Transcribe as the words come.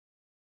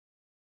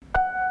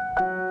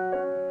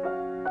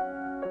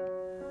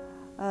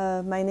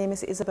My name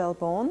is Isabel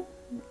Bohn,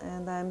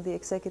 and I'm the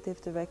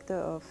Executive Director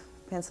of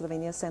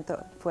Pennsylvania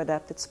Center for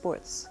Adapted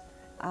Sports.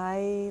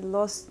 I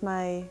lost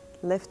my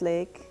left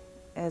leg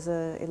as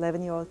an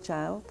 11-year-old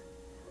child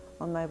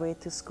on my way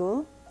to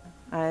school.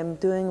 I'm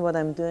doing what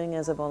I'm doing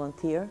as a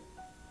volunteer.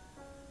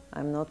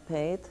 I'm not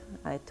paid.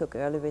 I took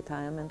early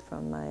retirement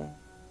from my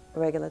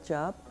regular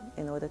job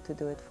in order to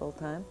do it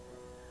full-time.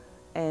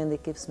 And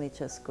it gives me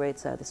just great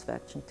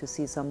satisfaction to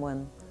see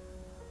someone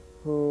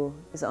who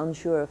is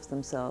unsure of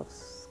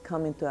themselves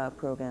come into our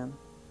program,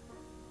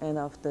 and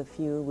after a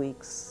few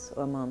weeks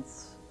or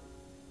months,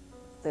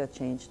 they're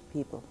changed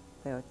people.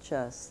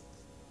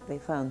 They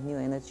found new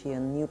energy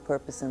and new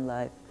purpose in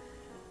life.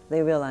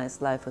 They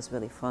realized life was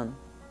really fun.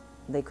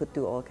 They could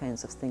do all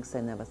kinds of things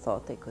they never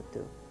thought they could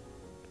do.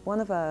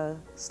 One of our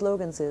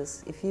slogans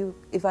is,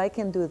 if I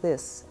can do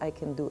this, I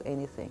can do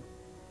anything.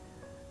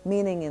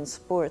 Meaning in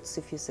sports,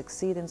 if you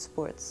succeed in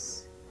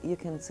sports, you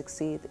can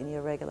succeed in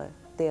your regular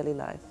daily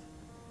life.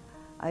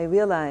 I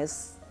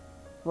realize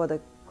what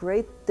a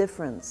great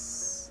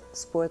difference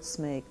sports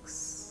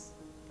makes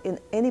in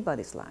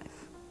anybody's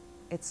life.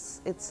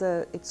 It's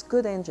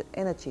good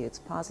energy, it's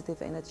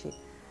positive energy.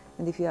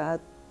 And if you're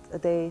out a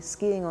day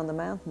skiing on the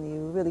mountain,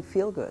 you really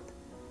feel good.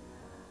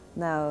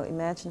 Now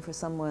imagine for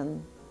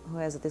someone who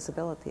has a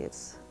disability,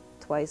 it's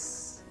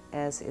twice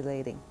as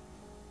elating.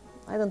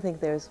 I don't think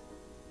there's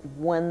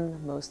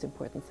one most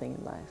important thing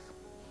in life,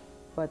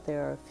 but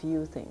there are a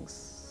few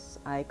things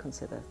I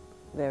consider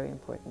very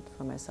important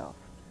for myself.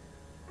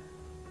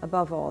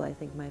 Above all, I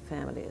think my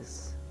family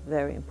is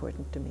very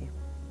important to me.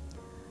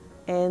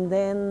 And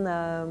then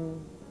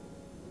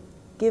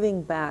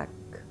giving back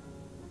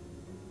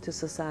to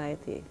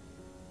society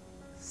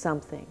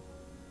something.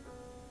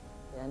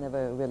 I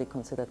never really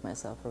considered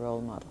myself a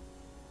role model.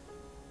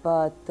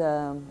 But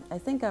I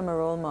think I'm a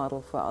role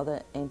model for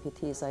other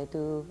amputees. I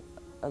do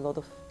a lot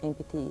of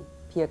amputee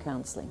peer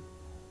counseling.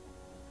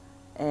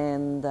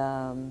 And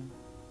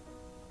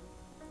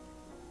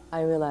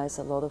I realize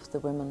a lot of the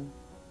women,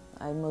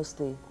 I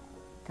mostly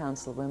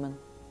counsel women,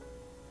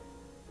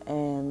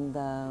 and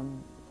are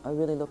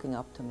really looking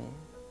up to me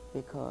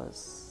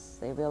because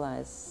they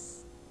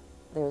realize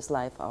there is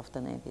life after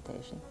an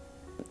amputation.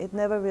 It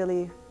never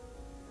really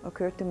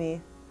occurred to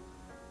me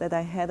that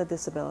I had a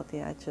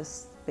disability. I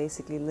just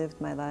basically lived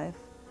my life.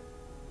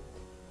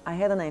 I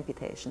had an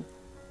amputation.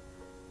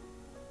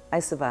 I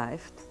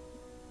survived.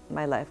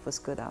 My life was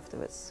good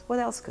afterwards. What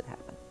else could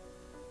happen?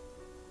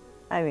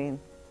 I mean,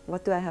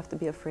 what do I have to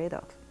be afraid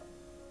of?